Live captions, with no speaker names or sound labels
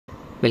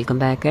Welcome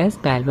back guys.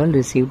 Palworld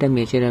received a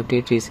major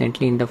update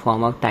recently in the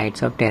form of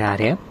Tides of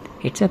Terraria.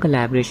 It's a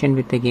collaboration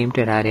with the game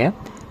Terraria,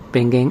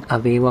 bringing a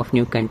wave of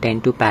new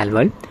content to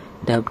Palworld.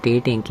 The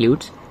update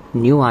includes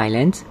new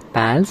islands,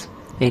 pals,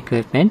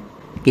 equipment,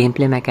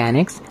 gameplay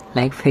mechanics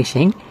like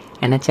fishing,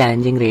 and a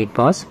challenging raid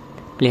boss.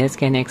 Players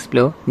can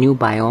explore new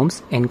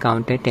biomes,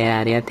 encounter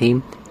Terraria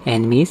themed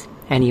enemies,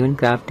 and even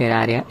craft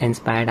Terraria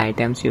inspired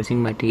items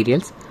using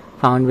materials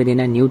found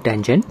within a new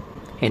dungeon.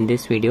 In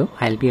this video,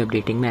 I'll be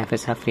updating my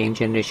FSR Frame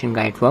Generation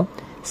guide for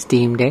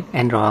Steam Deck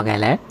and Rog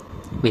Ally.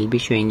 We'll be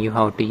showing you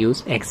how to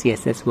use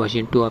XeSS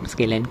version 2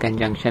 Upscaler in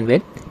conjunction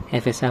with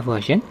FSR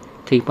version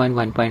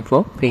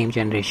 3.1.4 Frame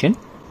Generation.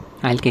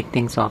 I'll kick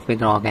things off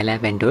with Rog Ally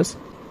vendors.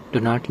 Do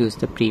not use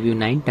the Preview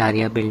 9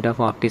 Terraria build of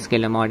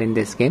Optiscaler mod in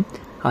this game,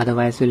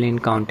 otherwise you'll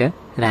encounter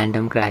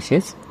random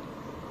crashes.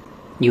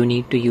 You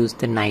need to use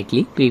the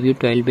Nightly Preview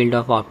 12 build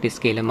of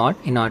Optiscaler mod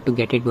in order to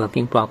get it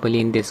working properly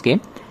in this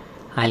game.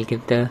 I'll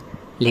give the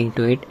link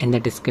to it in the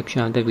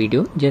description of the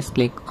video. Just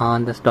click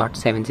on the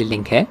 .7z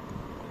link here.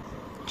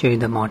 Show you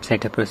the mod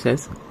setup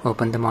process.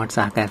 Open the mods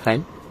archive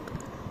file.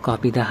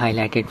 Copy the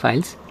highlighted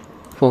files,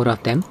 4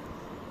 of them.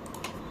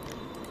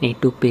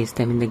 Need to paste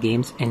them in the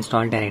game's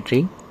install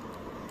directory.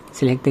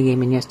 Select the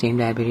game in your Steam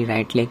library,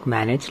 right click,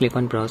 manage, click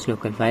on browse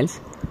local files.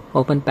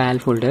 Open PAL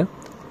folder,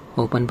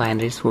 open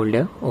binaries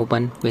folder,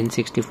 open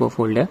Win64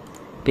 folder,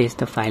 paste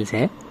the files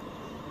here.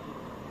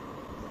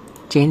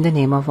 Change the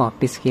name of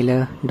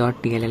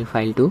Optiscaler.dll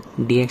file to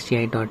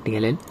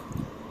dxgi.dll.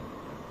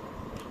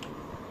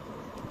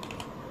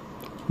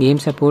 Game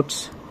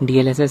supports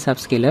DLSS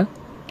Upscaler.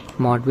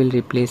 Mod will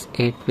replace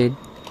it with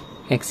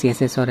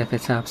XeSS or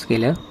FSR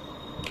Upscaler.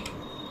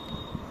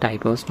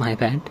 Typos, my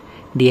bad.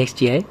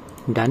 dxgi,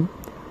 done.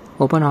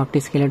 Open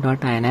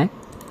Optiscaler.ini.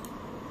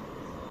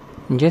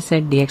 Just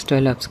set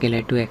dx12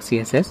 Upscaler to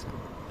XeSS.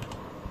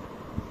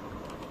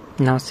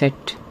 Now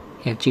set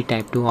FG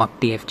type to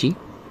OptiFG,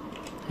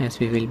 as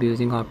we will be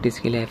using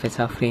Optiscaler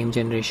FSR Frame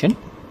Generation.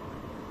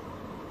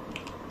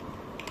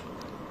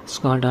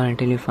 Scroll down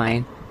until you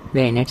find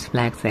the inits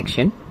flag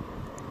section.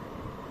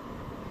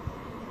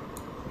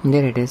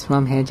 There it is.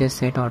 From here just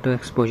set auto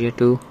exposure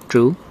to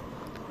true,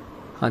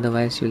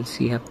 otherwise you'll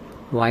see a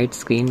white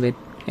screen with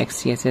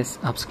XeSS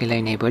Upscaler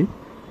enabled.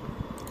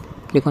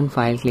 Click on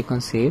file, click on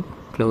save,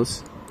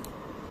 close.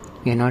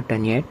 We are not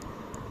done yet.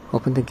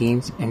 Open the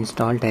game's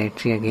install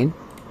directory again.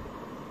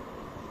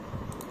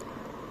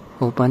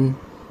 Open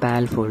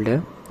PAL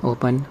folder,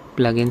 open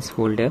plugins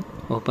folder,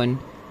 open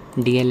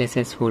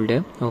DLSS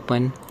folder,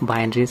 open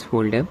binaries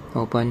folder,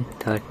 open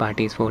third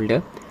parties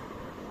folder,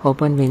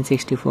 open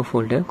Win64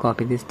 folder,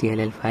 copy this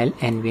DLL file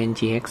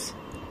nvngx_DLSS.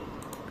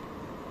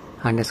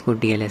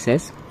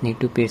 Need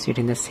to paste it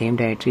in the same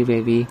directory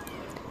where we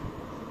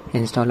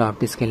install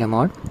Optiscaler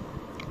mod.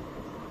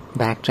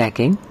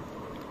 Backtracking,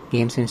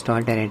 games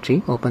install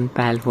directory, open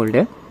PAL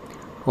folder,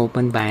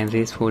 open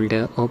binaries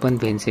folder, open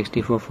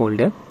Win64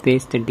 folder,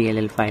 paste the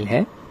DLL file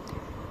here.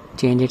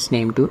 Change its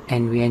name to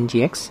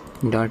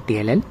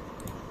nvngx.dll.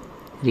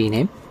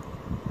 Rename.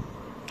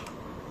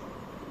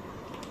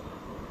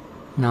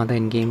 Now the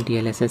in-game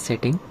DLSS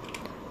setting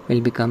will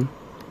become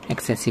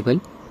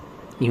accessible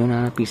even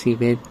on a PC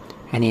with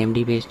an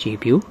AMD based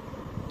GPU.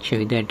 Show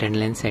you the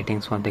adrenaline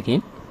settings for the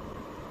game.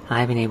 I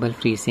have enabled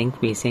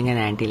FreeSync, pacing and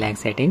anti-lag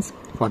settings.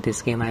 For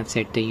this game I have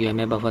set the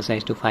UMA buffer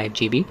size to 5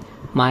 GB.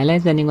 My Ally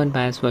is running on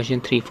BIOS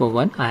version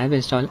 3.4.1. I have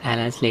installed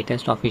Ally's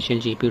latest official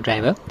GPU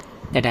driver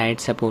that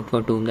added support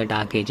for Doom the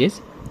Dark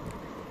Ages.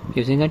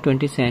 Using a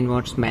 27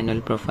 watts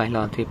manual profile,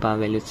 all 3 power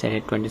values set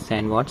at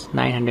 27 watts,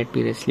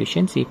 900p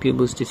resolution, CPU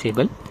boost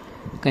disabled.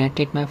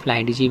 Connected my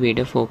FlyDigi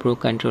Vader 4 Pro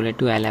controller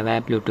to Ally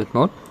via Bluetooth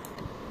mode.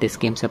 This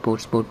game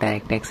supports both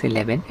DirectX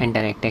 11 and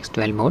DirectX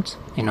 12 modes.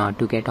 In order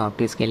to get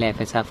Optiscaler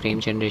FSR Frame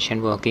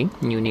Generation working,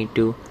 you need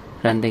to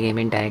run the game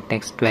in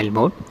DirectX 12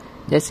 mode.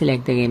 Just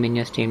select the game in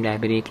your Steam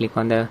library, click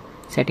on the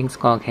settings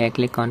cog here,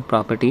 click on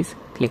properties,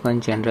 click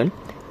on general.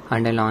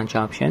 Under launch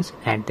options,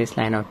 add this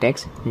line of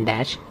text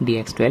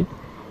 -dx12.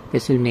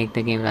 This will make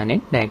the game run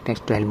in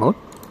DirectX 12 mode.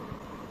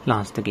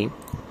 Launch the game.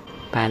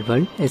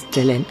 Palworld is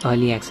still in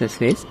early access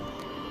phase.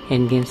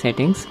 In-game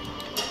settings,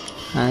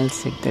 I'll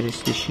set the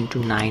resolution to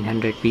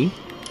 900p.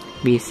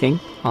 VSync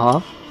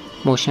off.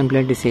 Motion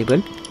blur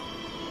disabled.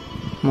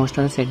 Most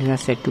of the settings are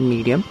set to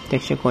medium.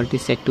 Texture quality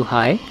set to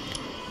high.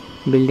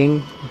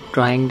 Building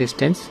drawing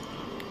distance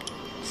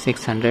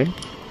 600,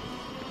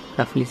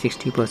 roughly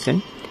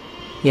 60%.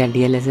 Yeah,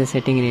 DLSS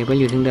setting enabled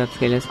using the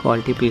Upscaler's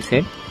quality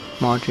preset.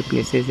 Mod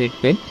replaces it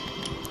with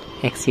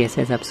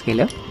XeSS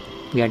Upscaler.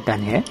 We are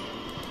done here.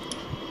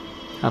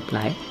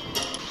 Apply.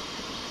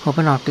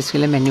 Open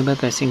Optiscaler menu by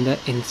pressing the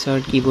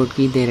insert keyboard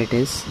key. There it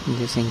is.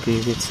 Just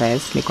increase its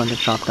size. Click on the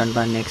drop down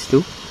bar next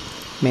to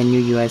menu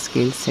UI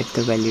scale. Set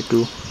the value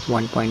to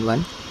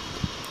 1.1.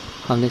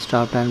 From this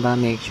drop down bar,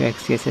 make sure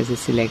XeSS is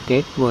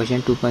selected,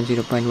 version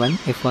 2.0.1.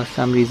 If for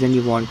some reason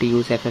you want to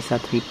use FSR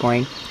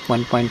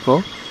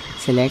 3.1.4,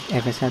 select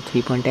FSR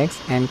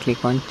 3.x and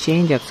click on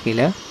change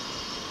upscaler.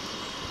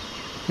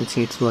 You'll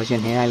see its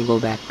version here. I'll go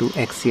back to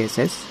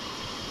XeSS.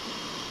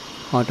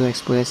 auto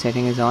exposure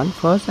setting is on.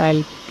 First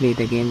I'll play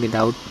the game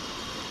without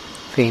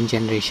frame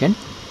generation.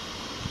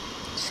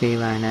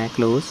 Save and I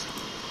close.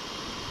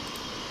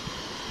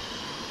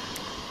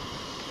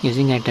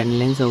 Using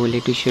Adrenaline overlay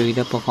to show you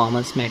the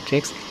performance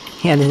metrics.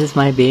 Here this is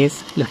my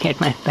base. Look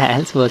at my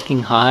pals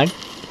working hard,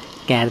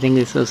 gathering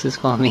resources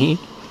for me.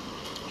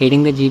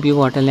 Hitting the GPU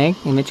bottleneck.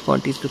 Image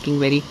quality is looking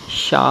very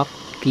sharp,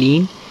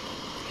 clean.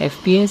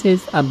 FPS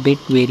is a bit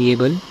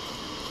variable,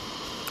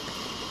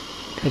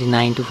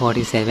 39 to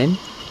 47.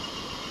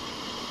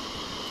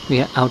 We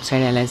are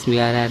outside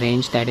LSVR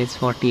range, that is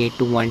 48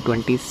 to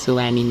 120, so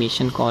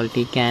animation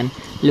quality can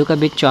look a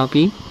bit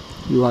choppy.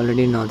 You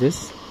already know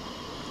this.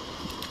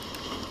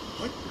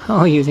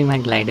 Oh, using my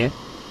glider.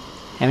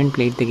 Haven't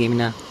played the game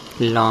in a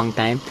long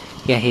time.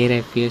 Yeah, here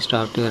FPS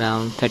dropped to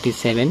around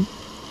 37.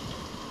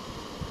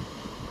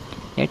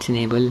 Let's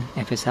enable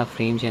FSR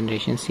Frame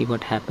Generation, see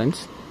what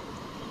happens.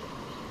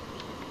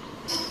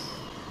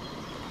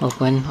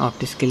 Open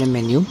Optiscaler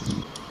menu.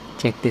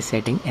 Check this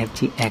setting,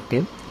 FG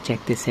active.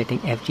 Check this setting,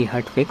 FG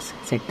hotfix.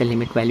 Set the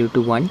limit value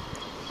to 1.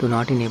 Do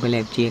not enable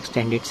FG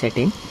extended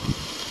setting.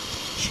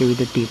 Show you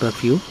the debug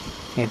view,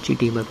 FG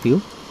debug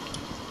view.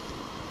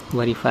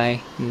 Verify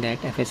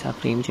that FSR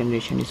frame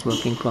generation is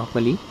working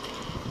properly.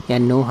 Yeah,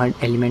 no HUD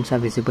elements are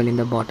visible in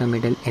the bottom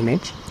middle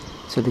image,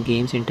 so the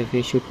game's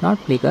interface should not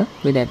flicker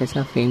with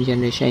FSR frame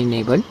generation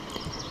enabled.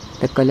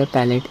 The color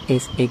palette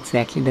is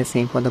exactly the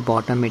same for the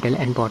bottom middle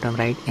and bottom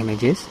right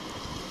images.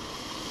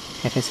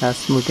 FSR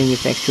smoothing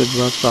effect should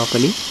work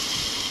properly.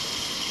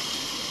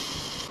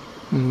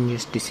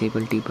 Just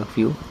disable debug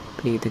view,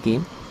 play the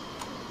game.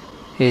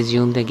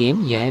 Resume the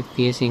game. Yeah,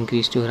 FPS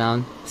increased to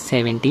around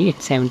 70,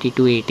 it's 70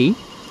 to 80.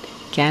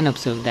 Can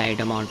observe the right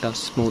amount of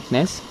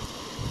smoothness.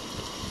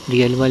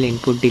 Real world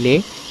input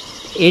delay,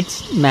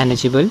 it's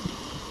manageable,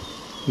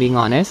 being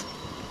honest.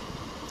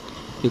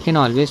 You can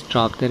always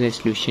drop the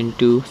resolution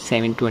to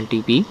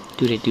 720p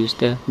to reduce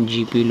the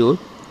GPU load,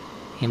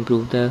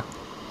 improve the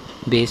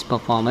base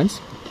performance.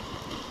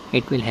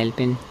 It will help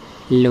in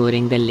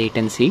lowering the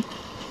latency.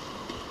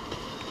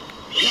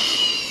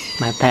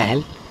 My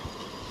pal,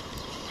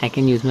 I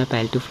can use my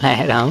pal to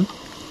fly around.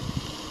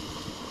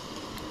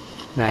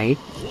 Right,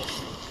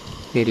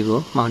 there you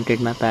go, mounted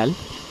my pal.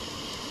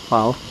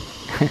 Wow.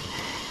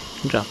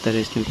 Drop the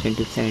resolution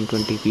to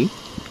 720p.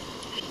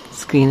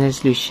 Screen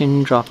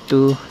resolution dropped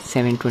to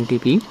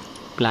 720p.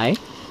 Apply.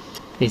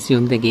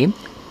 Resume the game.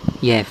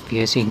 Yeah,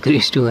 FPS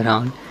increased to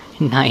around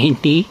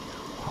 90.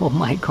 Oh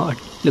my god,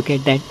 look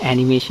at that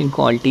animation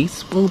quality,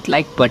 smooth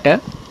like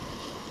butter.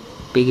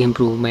 Big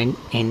improvement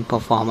in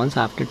performance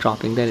after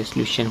dropping the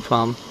resolution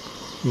from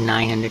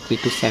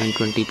 900p to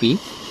 720p.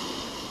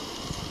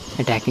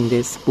 Attacking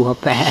this poor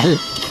pal.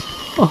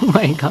 Oh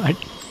my god.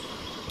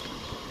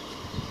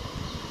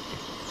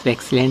 So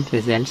excellent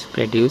results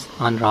produced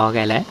on Rog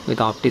Ally with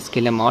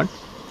Optiscaler mod.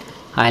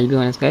 I'll be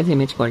honest guys,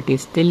 image quality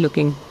is still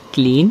looking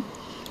clean.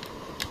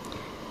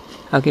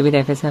 Okay, with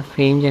FSR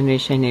frame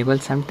generation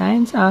enabled,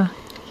 sometimes our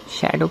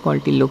shadow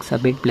quality looks a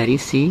bit blurry.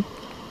 See,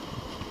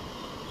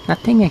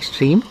 nothing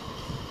extreme.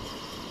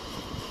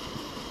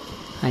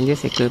 I'll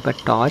just equip a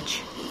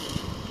torch.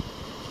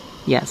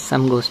 Yeah,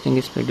 some ghosting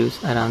is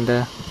produced around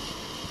the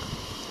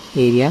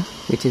area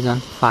which is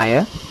on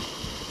fire.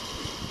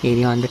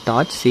 Area on the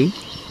torch, see.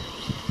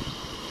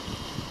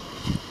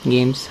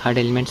 Game's HUD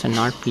elements are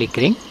not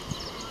flickering.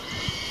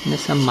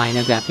 There's some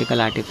minor graphical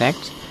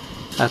artifacts.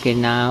 Okay,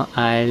 now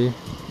I'll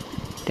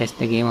test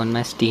the game on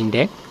my Steam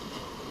Deck.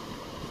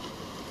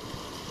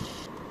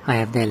 I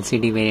have the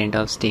LCD variant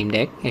of Steam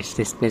Deck. Its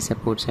display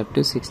supports up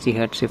to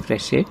 60Hz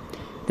refresh rate.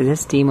 This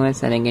is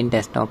SteamOS running in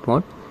desktop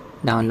mode.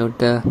 Download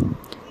the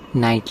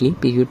nightly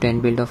PU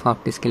 10 build of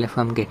Optiscaler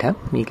from GitHub.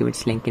 We'll give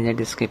its link in the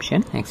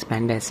description.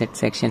 Expand the asset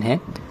section here.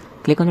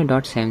 Click on the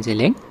 .7z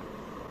link.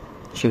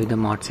 Show you the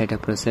mod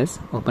setup process.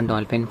 Open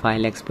Dolphin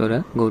File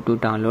Explorer. Go to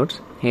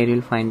Downloads. Here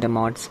you'll find the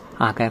mods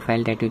archive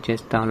file that you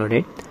just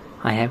downloaded.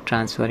 I have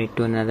transferred it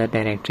to another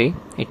directory.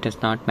 It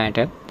does not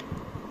matter.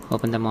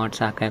 Open the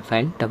mods archive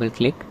file. Double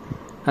click.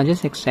 Now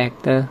just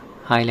extract the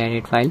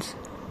highlighted files.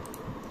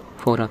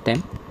 4 of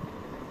them.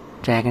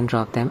 Drag and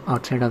drop them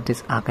outside of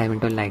this archive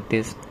window like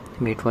this.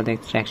 Wait for the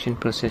extraction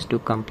process to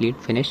complete.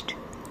 Finished.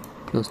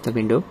 Close the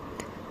window.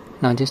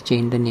 Now just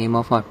change the name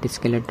of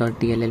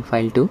optiscaler.dll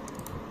file to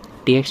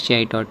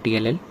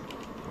dxgi.dll.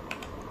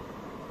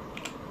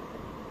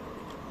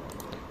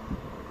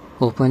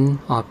 Open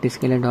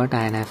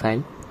optiscaler.ini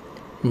file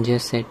and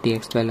just set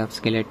dx12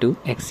 upscaler to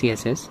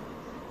XeSS.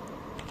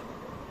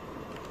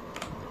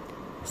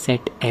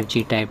 Set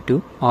FG type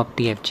to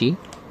OptiFG.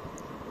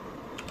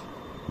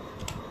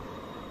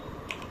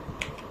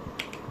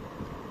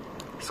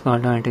 Scroll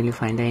down until you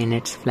find the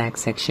inits flag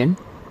section.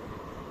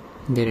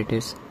 There it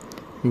is.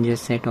 And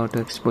just set auto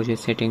exposure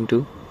setting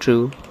to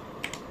true.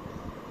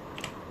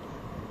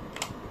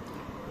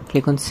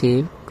 Click on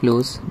save,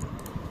 close.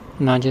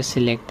 Now just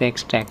select the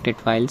extracted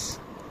files.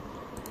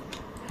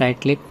 Right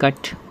click,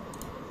 cut.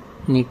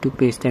 Need to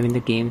paste them in the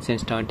game's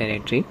installed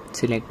directory.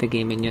 Select the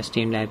game in your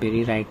Steam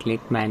library, right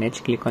click,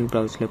 manage, click on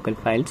browse local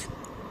files.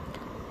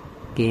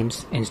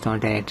 games install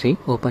directory,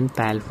 open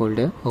PAL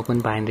folder,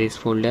 open binaries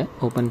folder,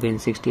 open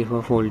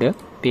Win64 folder,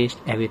 paste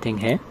everything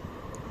here.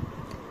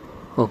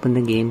 Open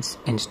the games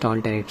install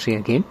directory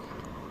again,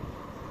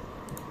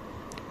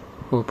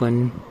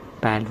 open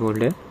PAL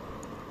folder,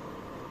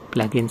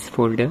 plugins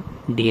folder,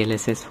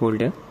 DLSS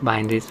folder,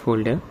 binaries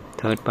folder,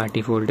 third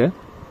party folder,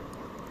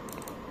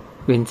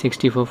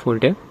 Win64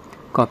 folder,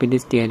 copy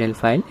this DLL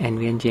file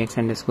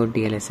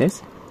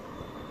nvngx_dlss,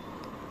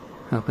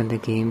 open the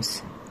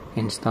games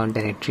install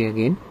directory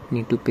again,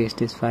 need to paste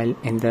this file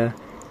in the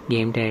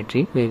game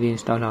directory where we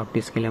install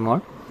Optiscaler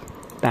mod,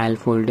 PAL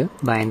folder,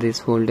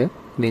 binaries folder,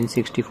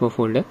 Win64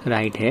 folder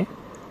right here,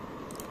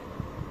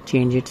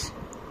 change its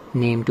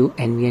name to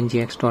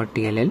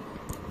nvngx.dll,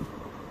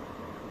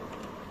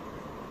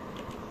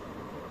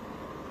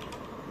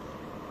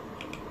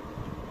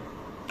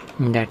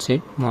 and that's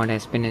it, mod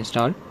has been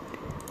installed.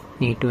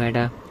 Need to add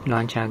a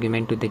launch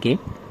argument to the game.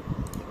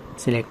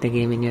 Select the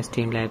game in your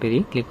Steam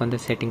library, click on the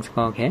settings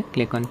cog here,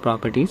 click on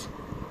properties,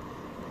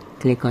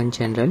 click on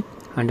general,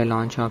 under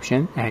launch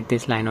option add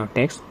this line of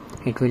text.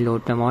 It will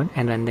load the mod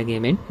and run the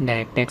game in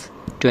DirectX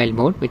 12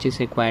 mode, which is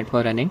required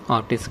for running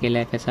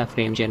Optiscaler FSR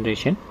Frame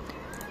Generation.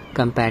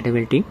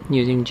 Compatibility,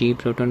 using G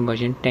Proton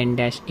version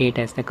 10-8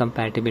 as the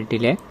compatibility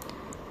layer.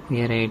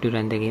 We are ready to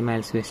run the game.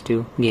 I'll switch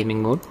to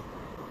gaming mode.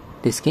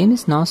 This game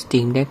is now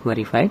Steam Deck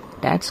verified.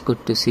 That's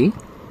good to see.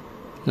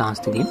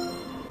 Launch the game.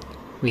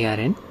 We are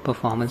in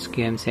performance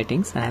QM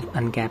settings. I have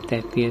uncapped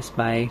the FPS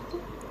by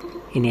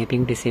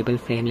enabling disable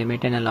frame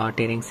limit and allow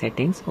tearing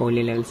settings.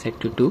 Only level set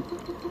to 2.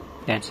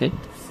 That's it.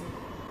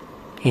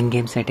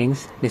 In-game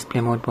settings, display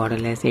mode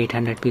borderless,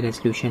 800p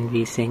resolution,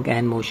 VSync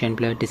and motion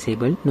blur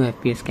disabled, no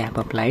FPS cap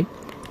applied.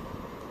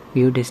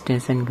 View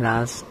distance and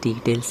grass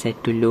detail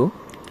set to low,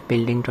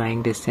 building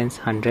drawing distance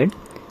 100.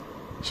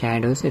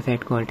 Shadows,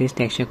 effect qualities,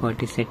 texture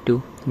quality set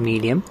to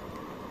medium.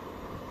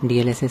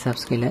 DLSS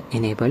upscaler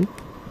enabled.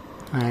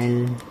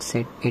 I'll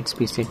set its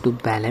preset to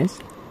balance.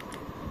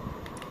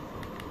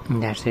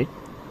 And that's it.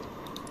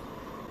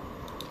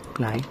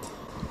 Apply.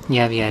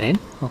 Yeah, we are in.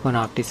 Open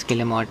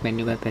Optiscaler mod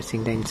menu by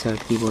pressing the insert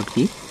keyboard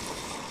key.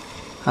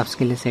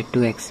 Upscaler set to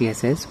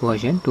XeSS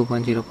version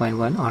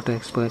 2.0.1, auto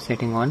export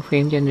setting on,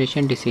 frame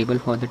generation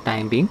disabled for the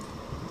time being.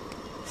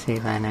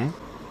 Save and add.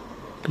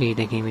 Play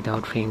the game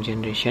without frame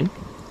generation.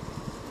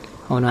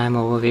 Oh no, I'm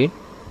overweight.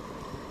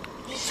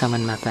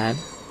 Summon my pal.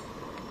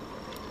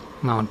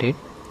 Mount it.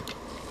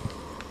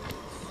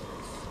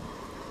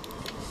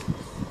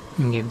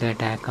 Give the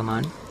attack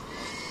command.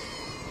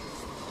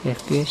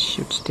 FPS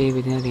should stay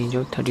within a range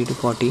of 30 to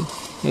 40.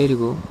 There you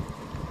go.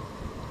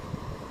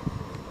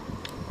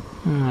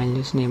 I'll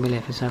just enable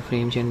FSR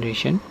Frame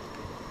Generation.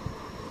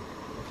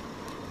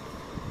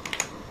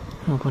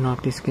 Open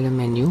Optiscaler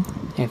menu.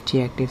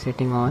 FG active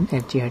setting on,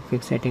 FG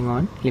hotfix setting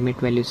on, limit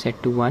value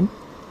set to 1.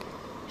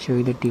 Show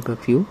you the debug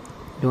view.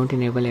 Don't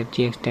enable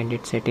FG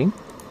extended setting.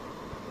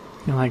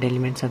 No hard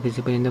elements are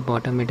visible in the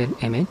bottom middle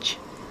image.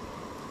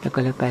 The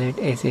color palette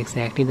is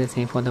exactly the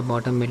same for the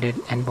bottom middle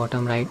and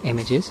bottom right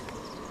images.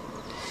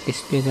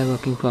 Displays are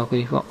working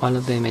properly for all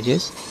of the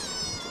images.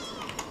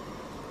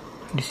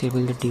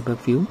 Disable the debug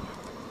view.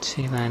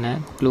 Save and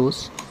add.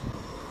 Close.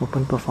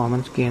 Open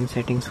performance QM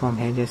settings from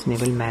here. Just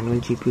enable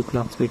manual GPU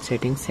clock speed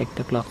settings. Set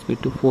the clock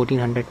speed to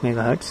 1400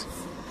 MHz.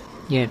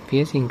 Your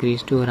FPS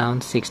increased to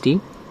around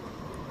 60.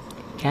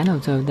 Can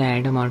observe the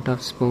added amount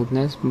of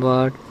smoothness,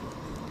 but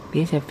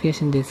base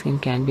FPS in this game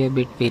can be a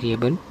bit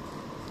variable,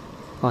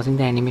 causing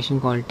the animation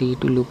quality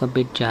to look a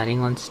bit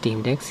jarring on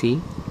Steam Deck. See,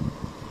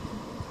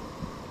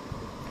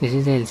 this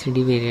is the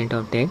LCD variant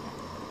of deck.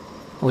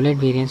 OLED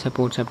variant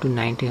supports up to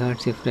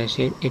 90Hz refresh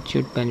rate. It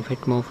should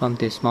benefit more from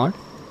this mod.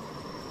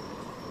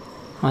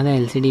 On the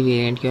LCD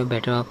variant, you are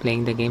better off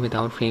playing the game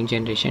without frame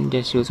generation.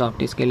 Just use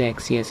Optiscaler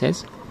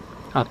XeSS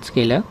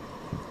Upscaler.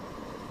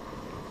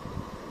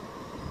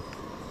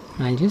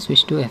 I'll just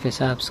switch to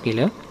FSR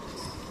Upscaler.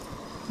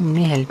 It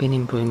may help in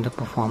improving the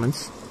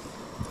performance.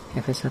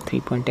 FSR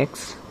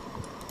 3.x.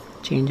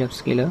 Change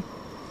Upscaler.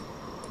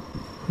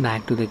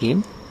 Back to the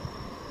game.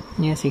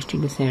 Yeah, 60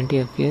 to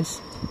 70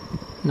 FPS.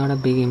 Not a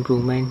big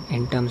improvement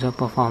in terms of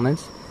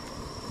performance.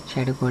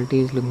 Shadow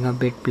quality is looking a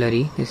bit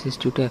blurry. This is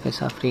due to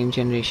FSR Frame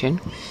Generation.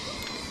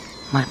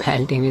 My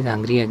pal team is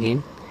hungry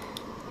again.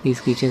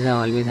 These creatures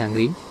are always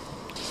hungry.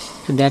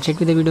 So that's it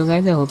with the video,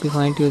 guys. I hope you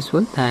find it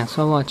useful. Thanks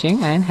for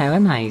watching and have a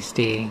nice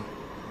day.